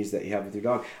opportunities that you have with your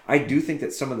dog. I do think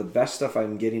that some of the best stuff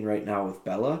I'm getting right now with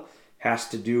Bella has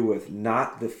to do with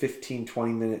not the 15,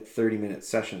 20-minute, 30-minute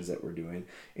sessions that we're doing.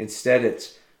 Instead,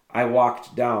 I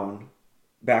walked down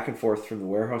back and forth from the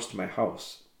warehouse to my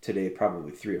house today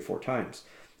probably 3 or 4 times,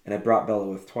 and I brought Bella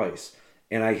with twice.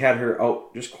 And I had her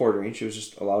out just quartering. She was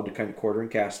just allowed to kind of quarter and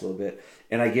cast a little bit.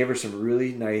 And I gave her some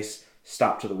really nice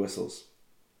stop to the whistles.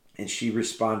 And she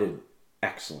responded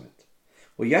excellent.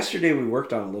 Well, yesterday we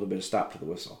worked on a little bit of stop to the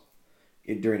whistle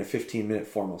during a 15-minute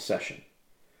formal session.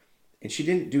 And she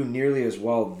didn't do nearly as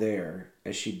well there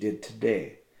as she did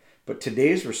today. But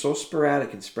today's were so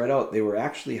sporadic and spread out, they were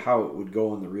actually how it would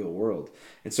go in the real world.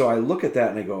 And so I look at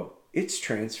that and I go, it's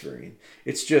transferring.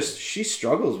 It's just she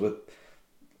struggles with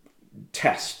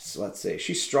tests, let's say.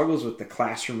 She struggles with the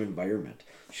classroom environment.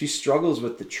 She struggles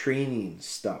with the training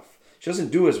stuff. She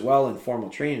doesn't do as well in formal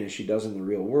training as she does in the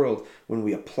real world when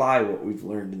we apply what we've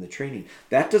learned in the training.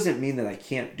 That doesn't mean that I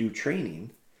can't do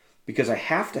training because I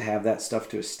have to have that stuff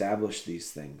to establish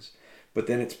these things. But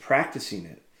then it's practicing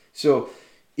it. So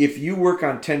if you work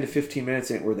on 10 to 15 minutes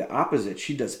and we're the opposite,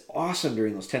 she does awesome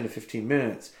during those 10 to 15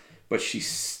 minutes, but she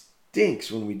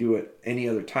stinks when we do it any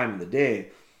other time of the day.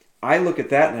 I look at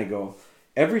that and I go,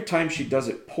 every time she does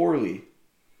it poorly,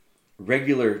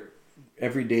 regular,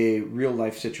 everyday, real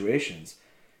life situations,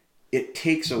 it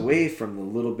takes away from the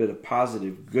little bit of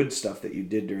positive, good stuff that you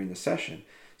did during the session.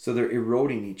 So they're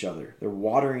eroding each other. They're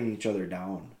watering each other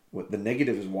down. What the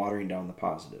negative is watering down the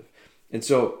positive. And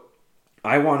so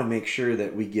I want to make sure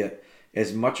that we get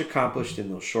as much accomplished in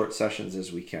those short sessions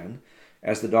as we can.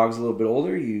 As the dog's a little bit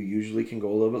older, you usually can go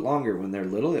a little bit longer. When they're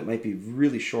little, it might be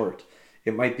really short.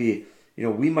 It might be,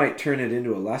 we might turn it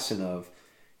into a lesson of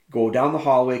go down the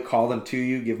hallway, call them to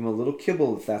you, give them a little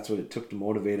kibble if that's what it took to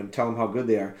motivate them, tell them how good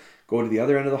they are. Go to the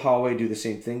other end of the hallway, do the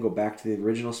same thing, go back to the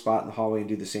original spot in the hallway and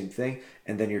do the same thing,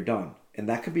 and then you're done. And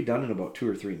that could be done in about 2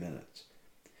 or 3 minutes.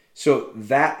 So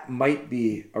that might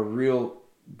be a real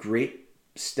great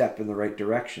step in the right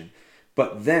direction.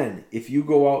 But then if you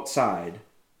go outside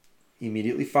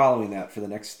immediately following that for the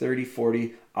next 30,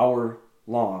 40 hour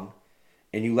long,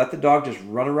 and you let the dog just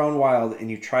run around wild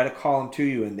and you try to call them to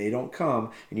you and they don't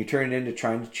come, and you turn it into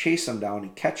trying to chase them down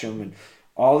and catch them and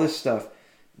all this stuff,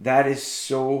 that is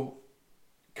so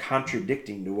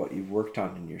contradicting to what you've worked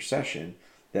on in your session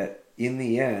that in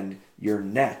the end your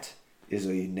net is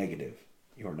a negative.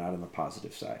 You're not on the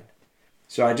positive side.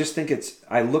 So I just think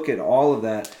I look at all of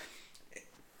that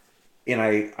and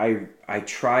I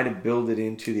try to build it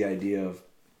into the idea of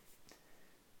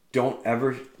don't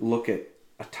ever look at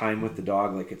a time with the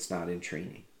dog like it's not in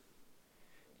training.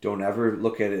 Don't ever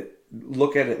look at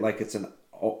it like it's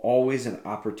always an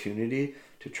opportunity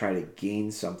to try to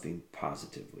gain something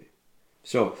positively.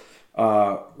 So,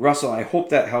 Russell, I hope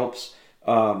that helps.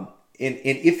 And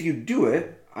if you do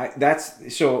it,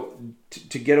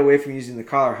 to get away from using the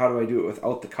collar, how do I do it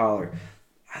without the collar?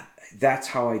 That's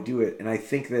how I do it. And I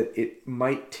think that it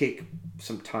might take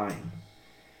some time.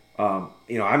 I'm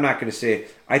not going to say,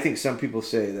 I think some people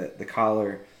say that the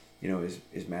collar,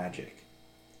 is magic.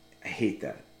 I hate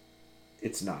that.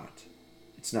 It's not.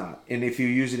 It's not. And if you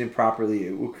use it improperly,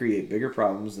 it will create bigger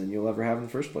problems than you'll ever have in the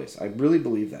first place. I really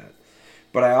believe that.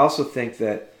 But I also think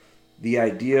that the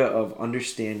idea of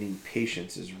understanding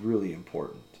patience is really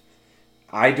important.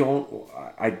 I don't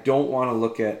want to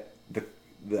look at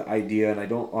the idea, and I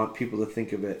don't want people to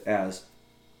think of it as,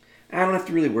 I don't have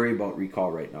to really worry about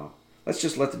recall right now. Let's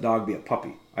just let the dog be a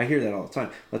puppy. I hear that all the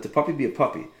time. Let the puppy be a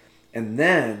puppy. And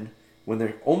then when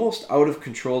they're almost out of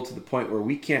control to the point where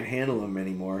we can't handle them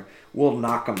anymore, we'll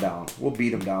knock them down. We'll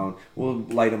beat them down. We'll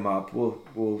light them up.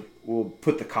 We'll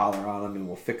put the collar on them and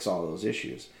we'll fix all those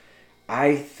issues.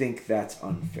 I think that's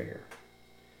unfair.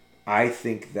 I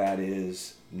think that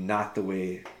is not the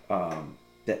way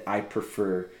that I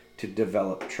prefer to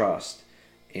develop trust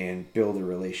and build a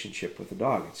relationship with a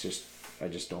dog. I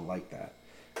just don't like that.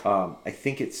 I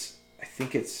think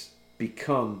it's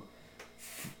become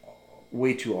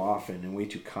way too often and way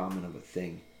too common of a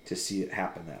thing to see it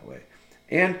happen that way.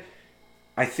 And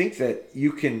I think that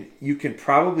you can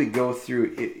probably go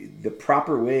through it, the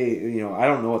proper way. I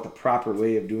don't know what the proper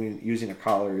way of using a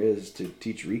collar is to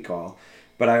teach recall,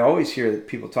 but I always hear that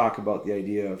people talk about the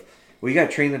idea of, well, you got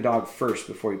to train the dog first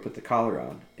before you put the collar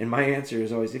on. And my answer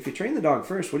is always, if you train the dog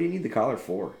first, what do you need the collar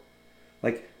for?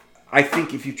 I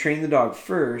think if you train the dog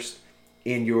first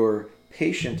and you're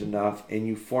patient enough and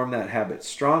you form that habit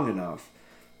strong enough,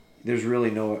 there's really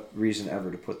no reason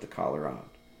ever to put the collar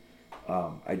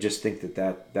on. I just think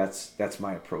that's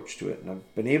my approach to it, and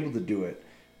I've been able to do it.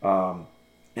 And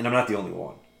I'm not the only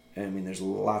one. I mean, there's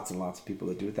lots and lots of people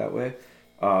that do it that way.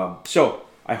 So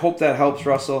I hope that helps,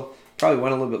 Russell. Probably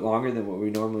went a little bit longer than what we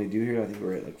normally do here. I think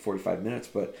we're at 45 minutes,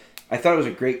 but I thought it was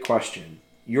a great question.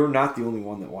 You're not the only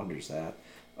one that wonders that.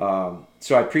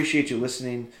 So I appreciate you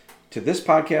listening to this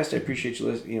podcast. I appreciate you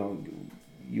listening.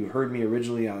 You heard me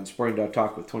originally on Sporting Dog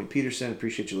Talk with Tony Peterson.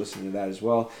 Appreciate you listening to that as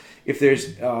well. If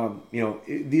there's,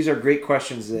 these are great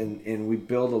questions, and we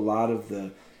build a lot of the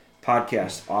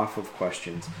podcast off of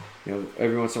questions.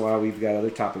 Every once in a while we've got other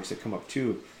topics that come up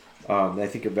too that I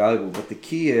think are valuable. But the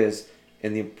key is,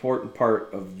 and the important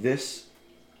part of this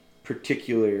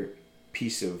particular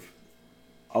piece of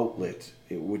outlet,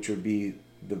 which would be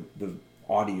the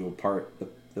audio part,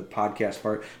 the podcast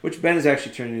part, which Ben is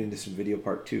actually turning into some video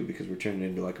part too, because we're turning it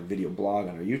into like a video blog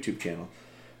on our YouTube channel.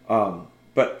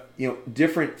 But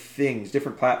different things,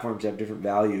 different platforms have different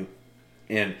value,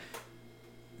 and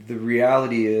the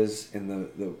reality is, and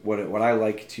what I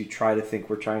like to try to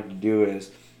think we're trying to do is,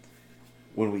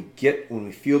 when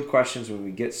we field questions, when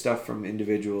we get stuff from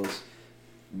individuals,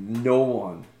 no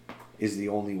one is the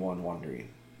only one wondering.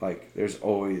 Like, there's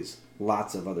always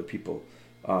lots of other people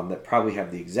that probably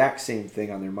have the exact same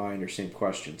thing on their mind or same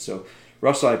question. So,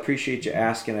 Russell, I appreciate you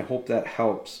asking. I hope that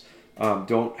helps.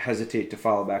 Don't hesitate to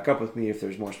follow back up with me if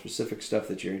there's more specific stuff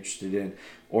that you're interested in,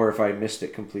 or if I missed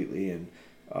it completely and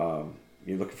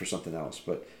you're looking for something else.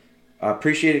 But I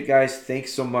appreciate it, guys.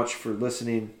 Thanks so much for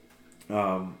listening.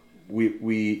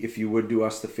 We if you would do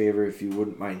us the favor, if you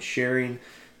wouldn't mind sharing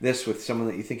this with someone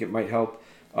that you think it might help,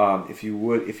 if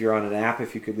you're on an app,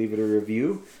 if you could leave it a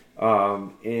review,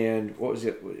 and what was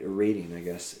it, a rating, I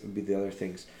guess would be the other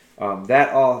things.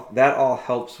 That all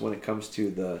helps when it comes to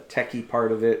the techie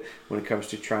part of it, when it comes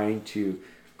to trying to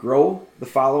grow the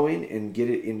following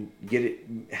and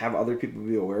have other people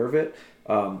be aware of it.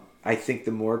 I think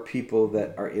the more people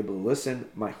that are able to listen,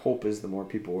 my hope is the more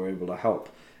people we're able to help.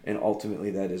 And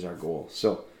ultimately, that is our goal.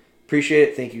 So, appreciate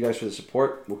it. Thank you guys for the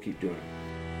support. We'll keep doing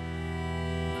it.